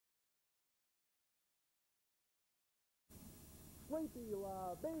sleepy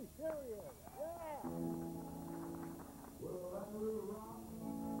LaBeef. Here he is. Yeah. Well, I will rock.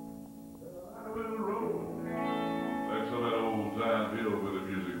 I will roll. Like some of that old time hillbilly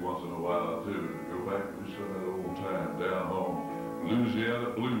music once in a while, too. Go back to some of that old time down home. Louisiana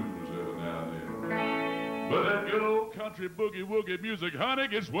blues every now and then. But that good old country boogie woogie music, honey,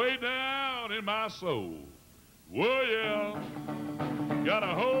 gets way down in my soul. Whoa, yeah. Got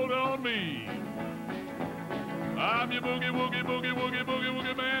a hold on me. I'm your boogie, woogie, boogie, woogie, boogie,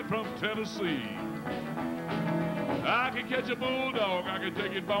 woogie man from Tennessee. I can catch a bulldog, I can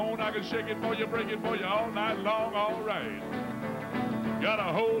take it bone, I can shake it for you, break it for you all night long, all right. Got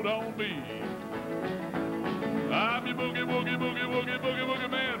a hold on me. I'm your boogie, woogie, boogie, woogie, boogie, woogie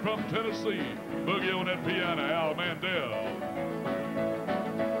man from Tennessee. Boogie on that piano, Al Mandel.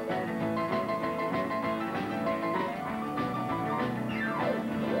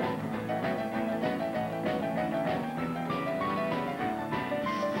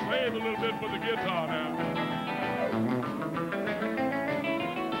 Save a little bit for the guitar now.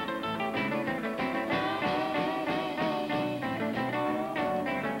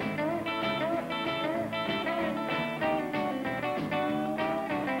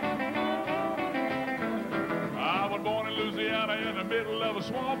 I was born in Louisiana in the middle of a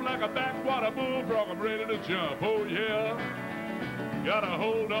swamp like a backwater bullfrog. I'm ready to jump, oh yeah. Got a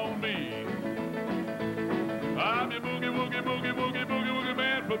hold on me. I'm your boogie, woogie, boogie, boogie, boogie, woogie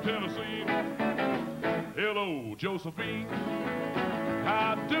man from Tennessee. Hello, Josephine.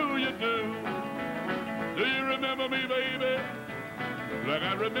 How do you do? Do you remember me, baby? Like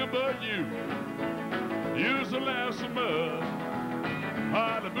I remember you. Used to laugh some mud.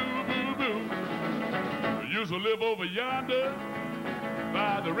 Holla, boo, boo, boo. Used to live over yonder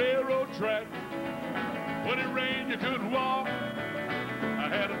by the railroad track. When it rained, you couldn't walk. I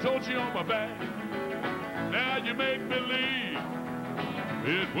had a torch on my back. Now you make believe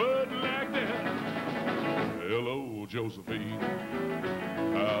it wasn't like that. Hello, Josephine.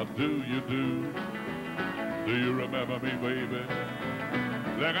 How do you do? Do you remember me, baby?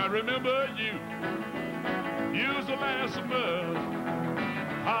 Like I remember you. Used to laugh some mud.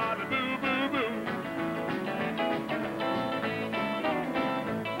 Holla, boo, boo, boo.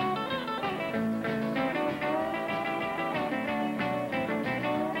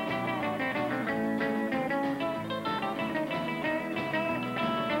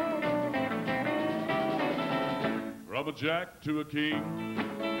 From a jack to a king,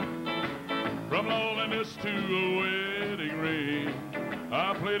 from loneliness to a wedding ring,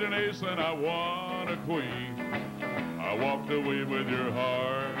 I played an ace and I won a queen. I walked away with your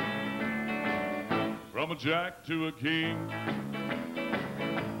heart. From a jack to a king,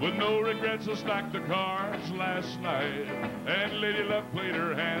 with no regrets, I stacked the cards last night, and Lady Luck played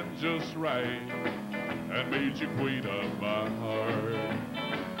her hand just right, and made you queen of my heart.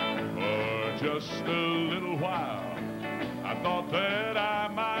 For just a little while, I thought that I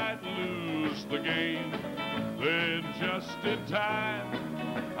might lose the game. Then just in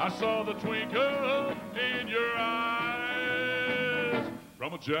time, I saw the twinkle in your eyes.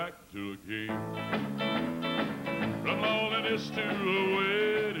 From a jack to a king, from loneliness to a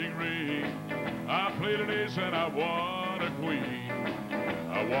wedding ring, I played an ace and I won a queen.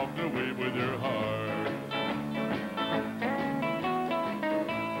 I walked away with your heart.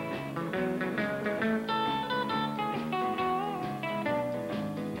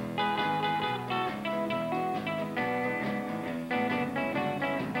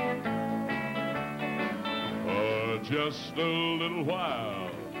 Just a little while,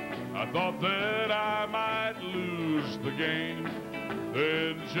 I thought that I might lose the game.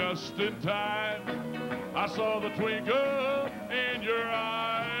 Then just in time, I saw the twinkle in your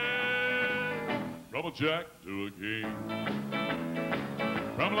eyes. From a jack to a king,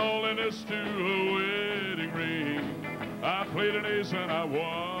 from loneliness to a wedding ring, I played an ace and I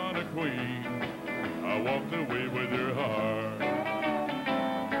won a queen. I walked away with your heart.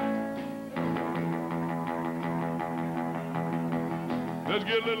 Let's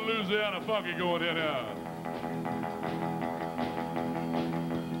get a little Louisiana funky going in here.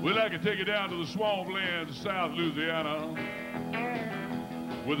 We'd like to take it down to the swamplands of South Louisiana,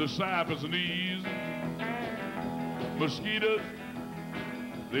 with the cypress knees, mosquitoes,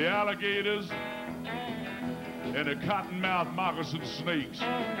 the alligators, and the cottonmouth moccasin snakes.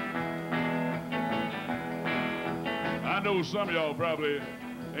 I know some of y'all probably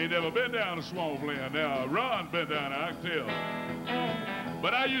ain't never been down to swampland. Now, Ron's been down there, I can tell.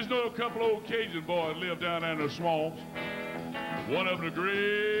 But I used to know a couple old Cajun boys live down there in the swamps. One of them a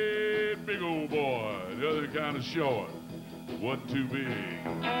great big old boy, the other kind of short, wasn't too big.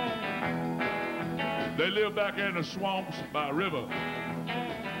 They live back there in the swamps by a river.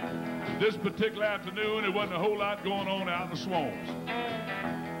 This particular afternoon, there wasn't a whole lot going on out in the swamps.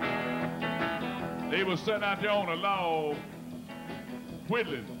 They were sitting out there on a log,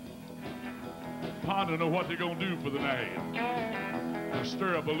 whittling, pondering on what they're going to do for the night, to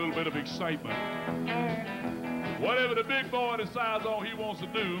stir up a little bit of excitement. Whatever the big boy decides on he wants to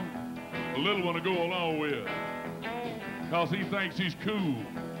do, the little one to go along with, because he thinks he's cool.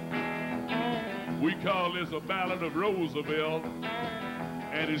 We call this a ballad of Roosavelt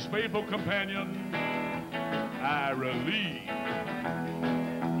and his faithful companion, Ira Lee.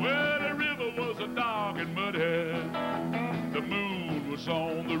 Well, the river was a dark and muddy, the moon was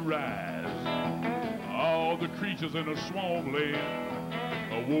on the rise. All the creatures in the swampland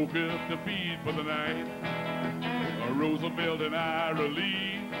woke up to feed for the night. Roosavelt and Ira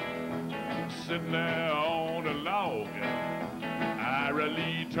Lee sitting there on a log. Ira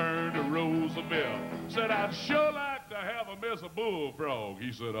Lee turned to Roosavelt, said, "I'd sure like to have a mess of bullfrog."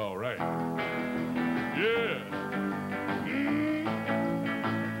 He said, "All right." Yeah.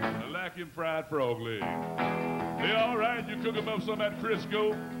 I like him fried frog legs. They all right. You cook them up some of that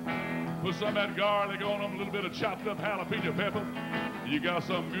Crisco, put some of that garlic on them, a little bit of chopped up jalapeno pepper. You got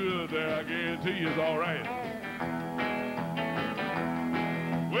something good there, I guarantee you it's all right.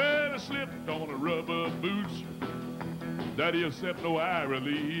 Well, he slipped on the rubber boots that he accept no Ira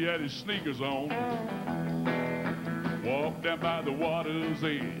Lee. He had his sneakers on. Walked down by the water's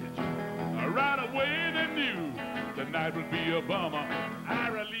edge. Right away they knew the night would be a bummer.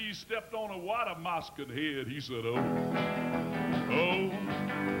 Ira Lee stepped on a water mosquito head. He said, "Oh, oh,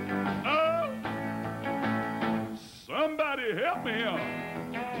 oh, somebody help me here."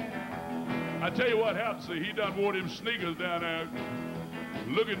 I tell you what happened. See, he done wore them sneakers down there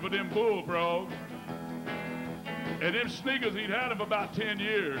looking for them bullfrogs. And them sneakers, he'd had them for about 10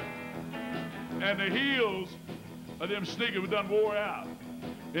 years. And the heels of them sneakers were done wore out.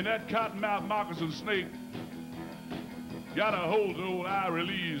 And that cottonmouth moccasin snake got a hold of old Ira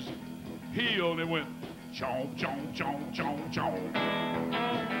Lee's heel, and it went chomp, chomp, chomp, chomp, chomp.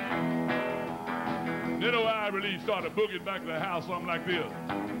 Then old Ira Lee started boogieing back to the house, something like this.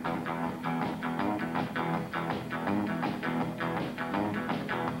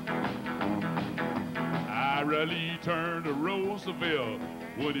 Ira Lee turned to Roosavelt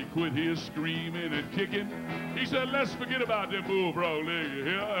when he quit his screaming and kicking. He said, "Let's forget about them bullfrog legs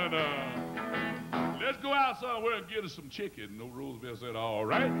here, and let's go out somewhere and get us some chicken." And old Roosavelt said, "All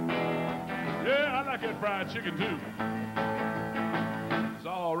right." "Yeah, I like that fried chicken too." "It's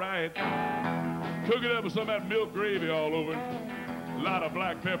all right." Cook it up with some of that milk gravy all over it. A lot of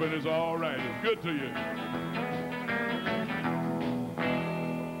black pepper, and it's all right. It's good to you.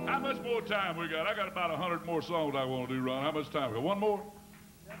 How much more time we got? I got about 100 more songs I want to do, Ron. How much time we got? One more?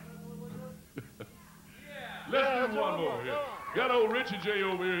 Let's do one more. Yeah. Got old Richy Jay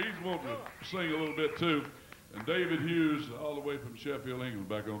over here. He's wanting to sing a little bit too. And David Hughes, all the way from Sheffield, England,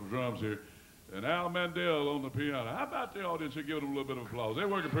 back on the drums here. And Al Mandel on the piano. How about the audience here giving them a little bit of applause? They're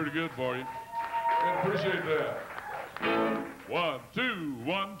working pretty good for you. I appreciate that. 1, 2,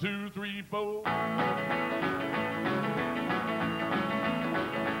 1, 2, 3, 4.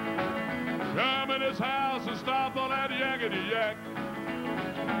 Come in this house and stop all that yakety yak.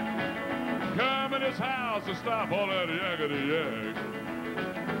 Come in this house and stop all that yakety yak.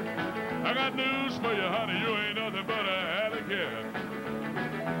 I got news for you, honey, you ain't nothing but a alley cat.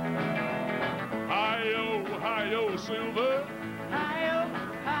 Hi-yo, hi-yo, Silver. Hi-yo,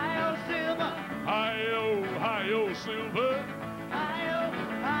 hi-yo, Silver. Hi-yo, hi-yo, Silver. Hi-yo,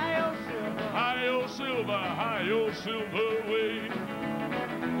 hi-yo, Silver. Hi-yo, Silver, hi-yo, Silver way.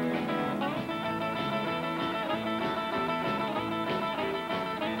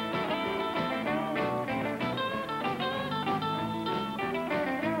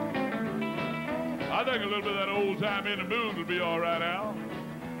 I think a little bit of that old time in the moon would be all right, Al.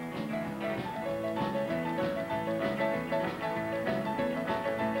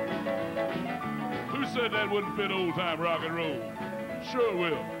 Who said that wouldn't fit old time rock and roll? Sure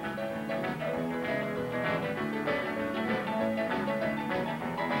will.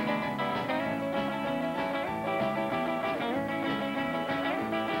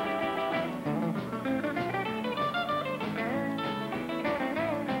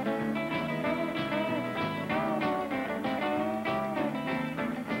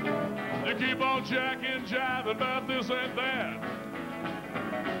 Keep on jacking, jiving about this and that.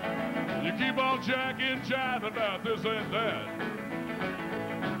 You keep on jacking, jiving about this and that.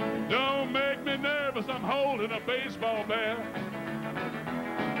 Don't make me nervous, I'm holding a baseball bat.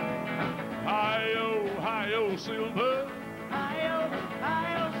 Hi-yo, hi-yo, Silver. Hi-yo,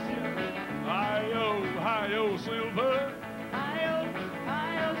 hi-yo, Silver. Hi-yo,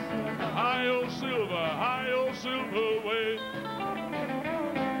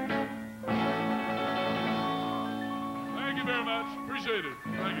 Appreciate it.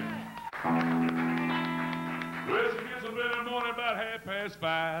 Thank you. Well, she gets up in the morning about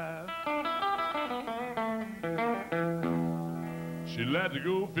 5:30. She like to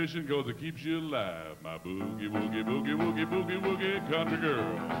go fishing 'cause it keeps you alive. My boogie, woogie, boogie, woogie, boogie, woogie, country girl.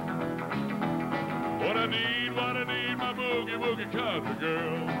 What I need, my boogie, woogie, country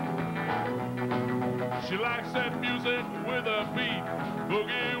girl. She likes that music with a beat.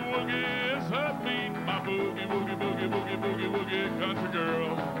 Boogie, woogie is her beat. My boogie, woogie, boogie, boogie, boogie, woogie, country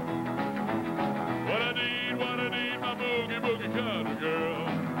girl. What I need, my boogie, boogie, country girl.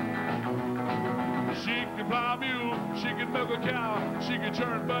 She can plow a mule, she can milk a cow, she can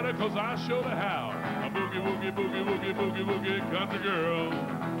churn butter 'cause I showed her how. My boogie, woogie, boogie, woogie, boogie, woogie, country girl.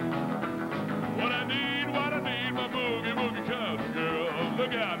 What I need, my boogie, woogie, country girl.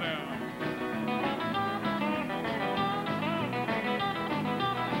 Look out now.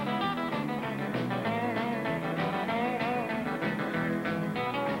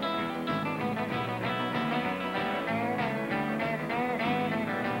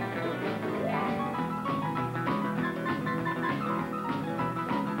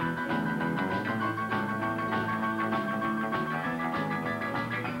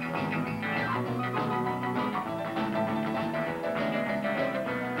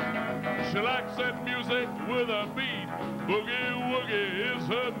 She likes that music with a beat. Boogie woogie is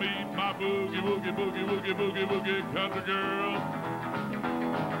her beat. My boogie woogie boogie woogie boogie woogie country girl.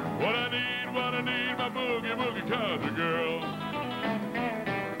 What I need, my boogie woogie country girl.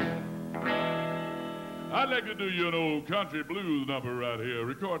 I'd like to do you an old country blues number right here.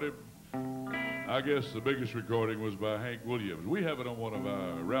 Recorded, I guess the biggest recording was by Hank Williams. We have it on one of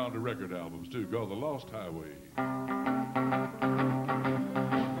our Rounder record albums too, called The Lost Highway.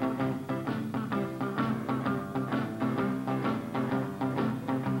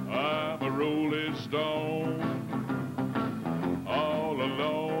 Stone, all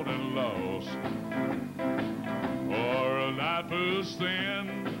alone and lost, for a life of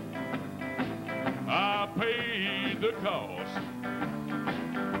sin, I paid the cost.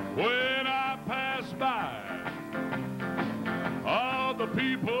 When I pass by, all the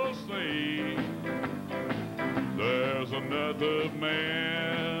people say, there's another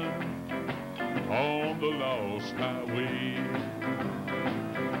man on the lost highway.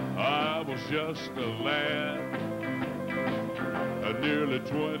 I was just a lad, nearly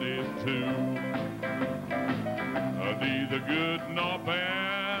 22, neither good nor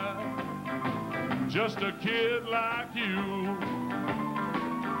bad, just a kid like you.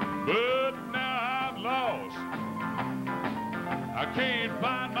 But now I'm lost, I can't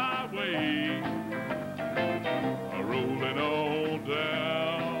find my way, rolling on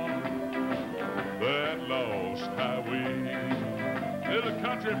down that lost highway. Little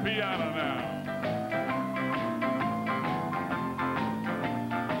country piano now.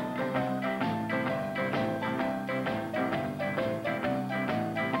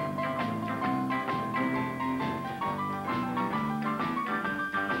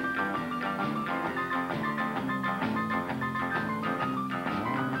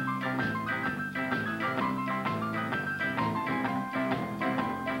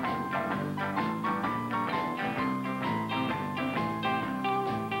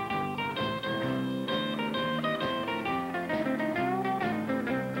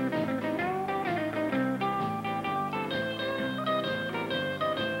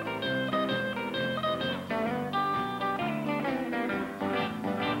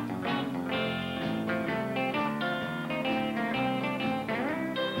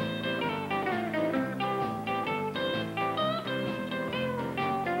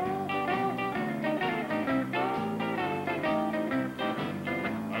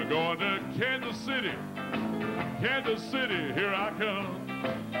 Going to Kansas City, here I come.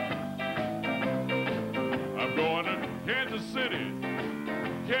 I'm going to Kansas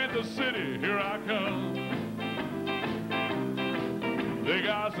City, here I come. They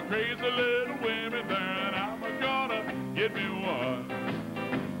got some crazy little women there, and I'm gonna get me one.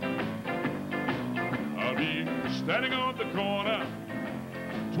 I'll be standing on the corner,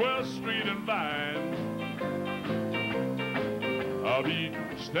 12th Street and Vine. I'll be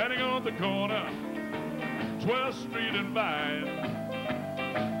standing on the corner, 12th Street and Vine,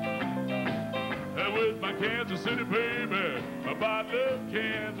 and with my Kansas City baby, my bottle of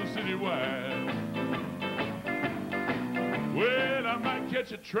Kansas City wine. Well, I might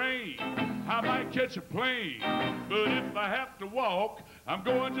catch a train, I might catch a plane, but if I have to walk, I'm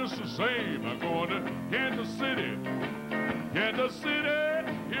going just the same. I'm going to Kansas City,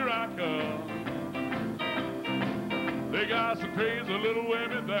 here I come. They got some crazy little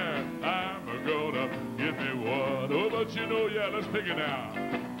women there, I'm gonna get me one. Oh, but you know, yeah, let's pick it now.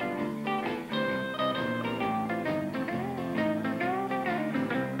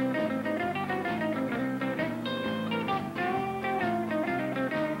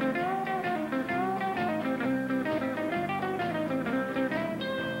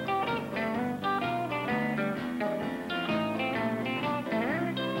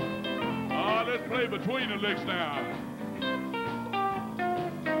 Between the licks now.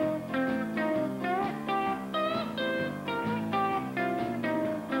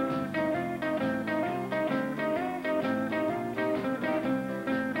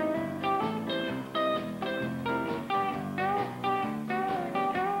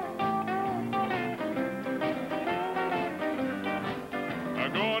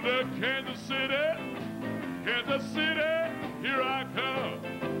 I'm going to Kansas City, Kansas City, here I come.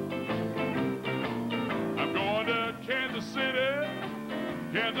 Kansas City,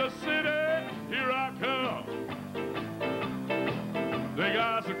 Kansas City, here I come. They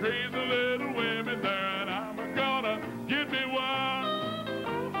got some crazy little women there, and I'm gonna get me one.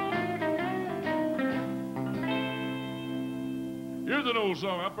 Here's an old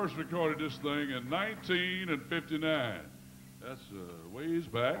song. I first recorded this thing in 1959. That's ways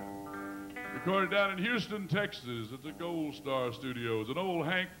back. Recorded down in Houston, Texas at the Gold Star Studios. An old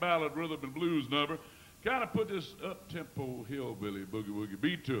Hank Ballad rhythm and blues number. Kind of put this up-tempo hillbilly boogie-woogie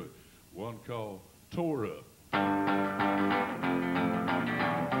beat to it. One called Tore Up. Tore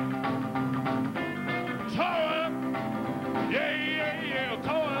up, yeah, yeah, yeah,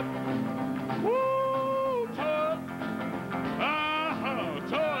 tore up. Woo, tore up,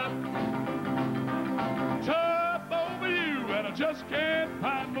 tore up. Tore up over you, and I just can't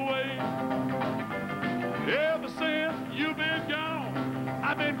find my way. Ever since you've been gone,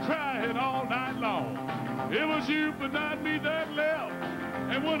 I've been crying all night long. It was you, but not me, that left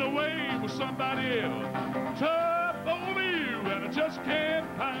and went away with somebody else. Tough over you, and I just can't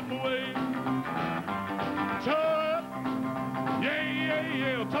find my way. Tough, yeah, yeah,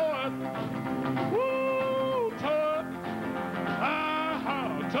 yeah, tough. Woo, tough,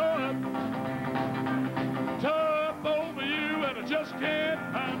 tough. Tough over you, and I just can't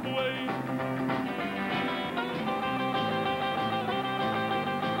find my way.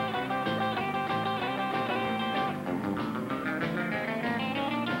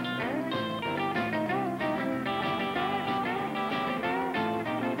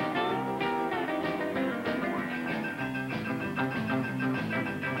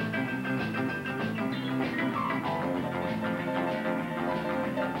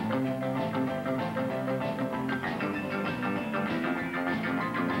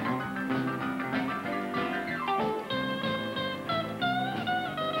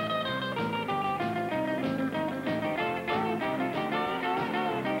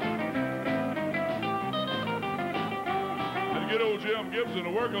 Get old Jim Gibson to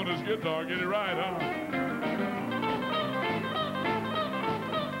work on his guitar, get it right, huh?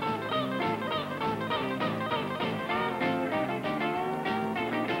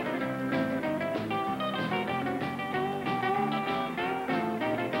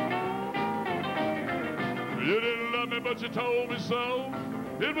 You didn't love me, but you told me so.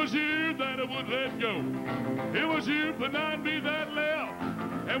 It was you that I would let go. It was you, but not me, that left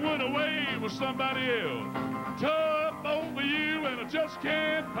and went away with somebody else. Tough over you, and I just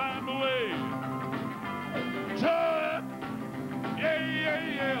can't find my way. Tough, yeah, yeah,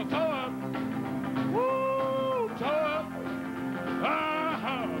 yeah, tough. Woo, tough,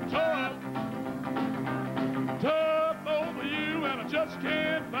 tough. Tough over you, and I just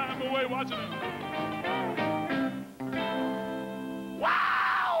can't find my way. Watch it.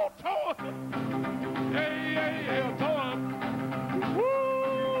 Wow, tough. Yeah, yeah, yeah, tough.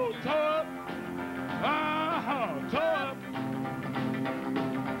 Woo, tough. Tough.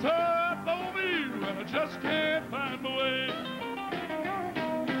 Tough over you, and I just can't find my way.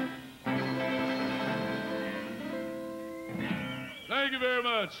 Thank you very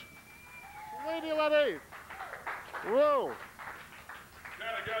much. Lady LaBeef. Whoa.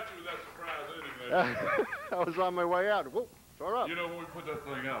 Kind of got you with that surprise ending there. I was on my way out. Whoa, tore up. You know, when we put that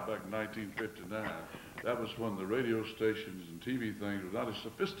thing out back in 1959, that was when the radio stations and TV things were not as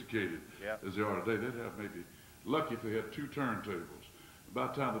sophisticated as they are today. They'd have maybe, lucky if they had 2 turntables.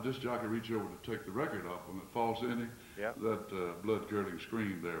 About the time the disc jockey reached over to take the record off on that false ending, that blood-curdling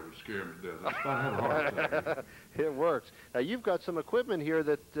scream there would scare me to death. That's about had a heart attack. It works. Now, you've got some equipment here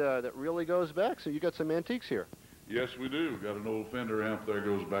that that really goes back, so you got some antiques here. Yes, we do. Got an old Fender amp there,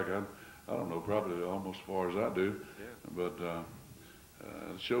 goes back, I don't know, probably almost as far as I do. But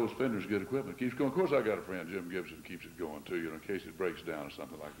it shows Fender's good equipment. Keeps going. Of course, I got a friend, Jim Gibson, keeps it going, too, you know, in case it breaks down or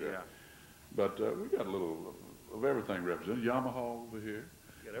something like that. But we got a little of everything represented. Yamaha over here.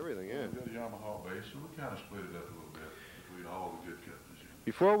 You got everything, yeah. We got a Yamaha bass, so we kind of split it up a little bit between all the good companies.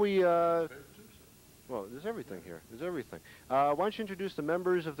 Before we, well, there's everything here. There's everything. Why don't you introduce the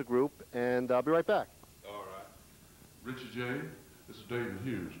members of the group, and I'll be right back. All right. Richy Jay, this is David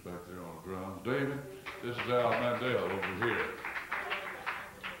Hughes back there on the drums. David, this is Al Mandel over here.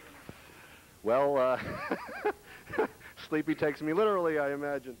 Well, Sleepy takes me literally, I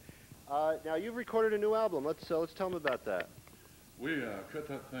imagine. Now, you've recorded a new album. Let's tell them about that. We cut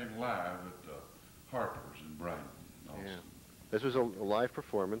that thing live at Harper's in Brighton. Yeah. This was a live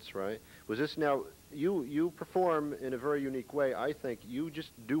performance, right? Was this now, you perform in a very unique way. I think you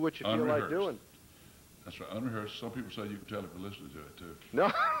just do what you feel like doing. That's right, unrehearsed. Some people say you can tell if you're listening to it, too.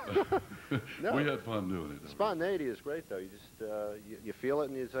 No. No. We had fun doing it. Spontaneity is great, though. You just, you feel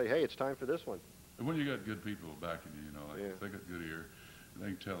it and you say, hey, it's time for this one. And when you got good people backing you, you know, like Yeah. they got good ear, and they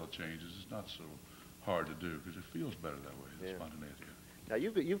can tell the changes. It's not so hard to do because it feels better that way, the Yeah. spontaneity. Now,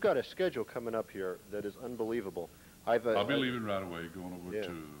 you've got a schedule coming up here that is unbelievable. I'll be leaving right away, going over Yeah.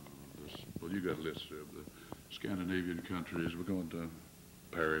 to this, well, you got a list of the Scandinavian countries. We're going to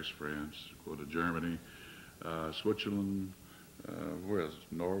Paris, France, going to Germany, Switzerland, where else?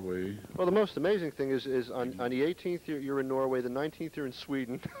 Norway. Well, the most amazing thing is on the 18th you're in Norway, the 19th you're in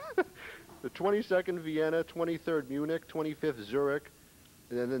Sweden, the 22nd Vienna, 23rd Munich, 25th Zurich,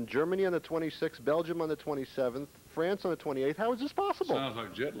 and then Germany on the 26th, Belgium on the 27th, France on the 28th. How is this possible? Sounds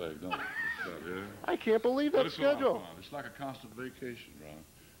like jet lag, don't it? Yeah. I can't believe that But it's a lot of schedule. fun. It's like a constant vacation, Ron.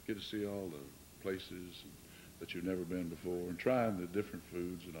 Get to see all the places that you've never been before and trying the different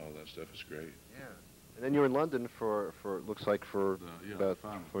foods and all that stuff. It's great. Yeah. And then you're in London for looks like for about the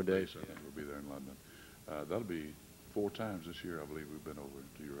final 4 days. I think we'll be there in London. That'll be 4 times this year, I believe, we've been over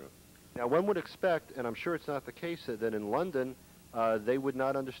to Europe. Now, one would expect, and I'm sure it's not the case, that in London they would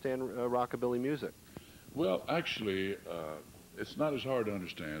not understand rockabilly music. Well, actually, it's not as hard to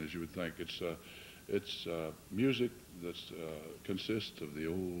understand as you would think. It's music that consists of the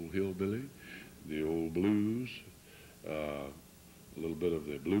old hillbilly, the old blues, a little bit of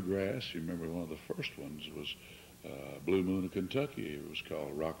the bluegrass. You remember one of the first ones was Blue Moon of Kentucky. It was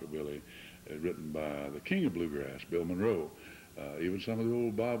called Rockabilly, written by the king of bluegrass, Bill Monroe. Even some of the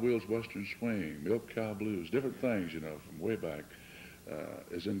old Bob Wills Western Swing, Milk Cow Blues, different things, you know, from way back,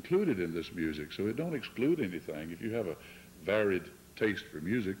 is included in this music. So it don't exclude anything. If you have a varied taste for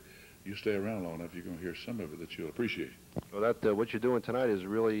music, you stay around long enough, you're going to hear some of it that you'll appreciate. Well, that what you're doing tonight is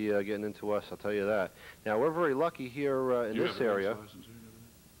really getting into us, I'll tell you that. Now, we're very lucky here in this area.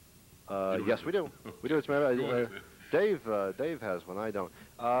 Yes, we do. We do. It's my, Dave has one. I don't.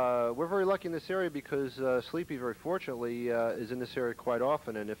 We're very lucky in this area because Sleepy, very fortunately, is in this area quite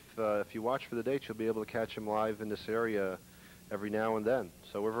often. And if you watch for the dates, you'll be able to catch him live in this area every now and then.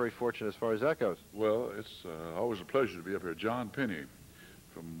 So we're very fortunate as far as that goes. Well, it's always a pleasure to be up here. John Penny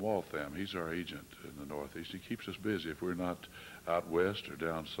from Waltham, he's our agent in the Northeast. He keeps us busy. If we're not out west or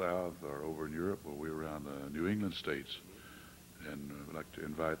down south or over in Europe, well, we're around the New England states. And we'd like to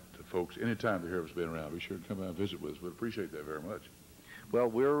invite the folks, anytime they hear us being around, be sure to come out and visit with us. We'd appreciate that very much. Well,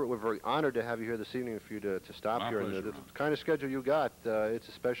 we're very honored to have you here this evening, for you to stop My here. pleasure, And the Ron. kind of schedule you got, it's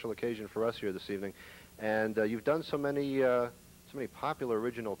a special occasion for us here this evening. And you've done so many popular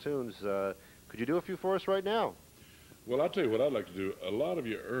original tunes. Could you do a few for us right now? Well, I'll tell you what I'd like to do. A lot of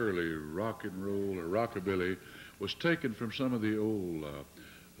your early rock and roll or rockabilly was taken from some of the old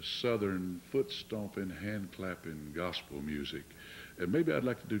southern foot-stomping, hand-clapping gospel music. And maybe I'd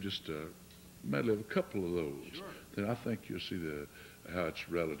like to do just a medley of a couple of those. Sure. Then I think you'll see how it's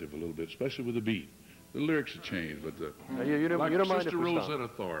relative a little bit, especially with the beat. The lyrics have changed, but You don't mind if Sister we stop. Rosetta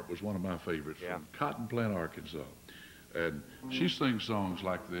Tharpe was one of my favorites Yeah. from Cotton Plant, Arkansas. And she sings songs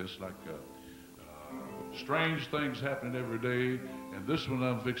like this, like strange things happening every day, and this one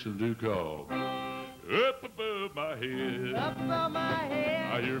I'm fixing to do called Up Above My Head. Up above my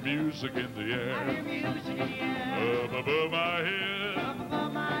head, I hear music in the I air. hear music in the air. Up above my head, Up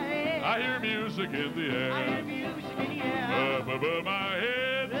above my head, I hear music in the I hear air. music in the air. Up above my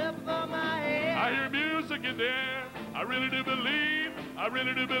head, Up above my head, I hear music in the air. I really do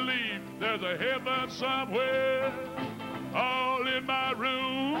believe there's a heaven somewhere. All in my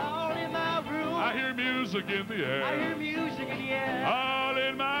room, all in my room. I hear music in the I hear air. music in the air. All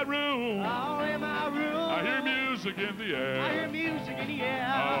in my room, All in my room. I hear music in the I hear air. music in the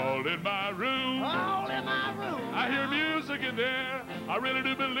air. All in my room, All in my room. I hear music in there. I really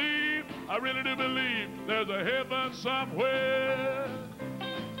do believe there's a heaven somewhere.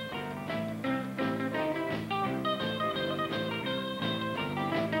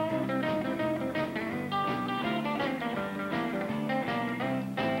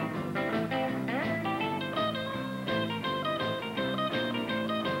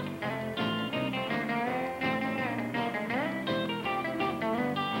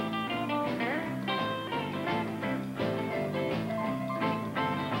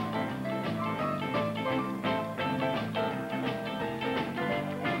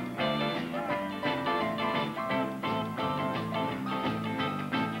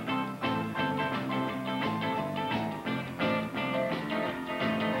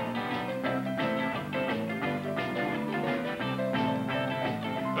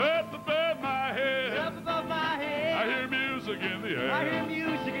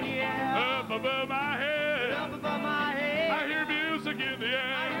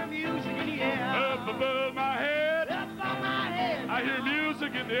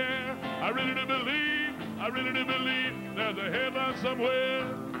 the air. I really do believe there's a heaven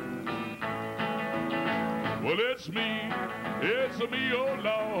somewhere. Well, it's me, oh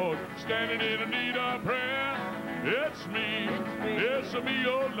Lord, standing in the need of prayer. It's me,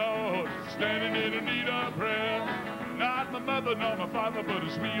 oh Lord, standing in the need of prayer. Not my mother nor my father, but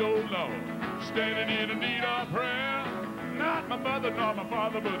it's me, oh Lord, standing in the need of prayer. Not my mother nor my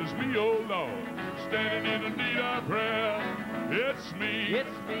father, but it's me, oh Lord, standing in the need of prayer. It's me,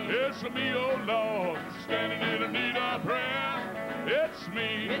 oh Lord, standing in the need of prayer. It's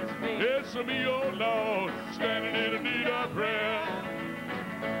me, oh Lord, standing in the need of prayer.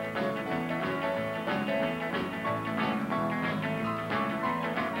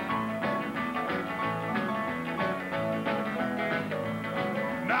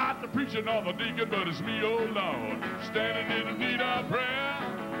 Not the preacher nor the deacon, but it's me, oh Lord, standing in the need of prayer.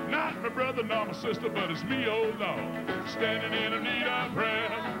 Not my brother nor my sister, but it's me, oh Lord, standing in the need of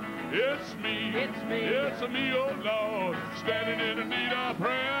prayer. It's me, oh Lord, standing in the need of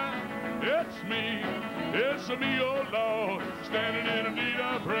prayer. It's me, oh Lord, standing in the need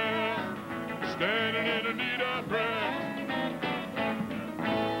of prayer. Standing in the need of prayer.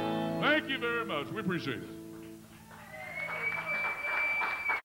 Thank you very much. We appreciate it.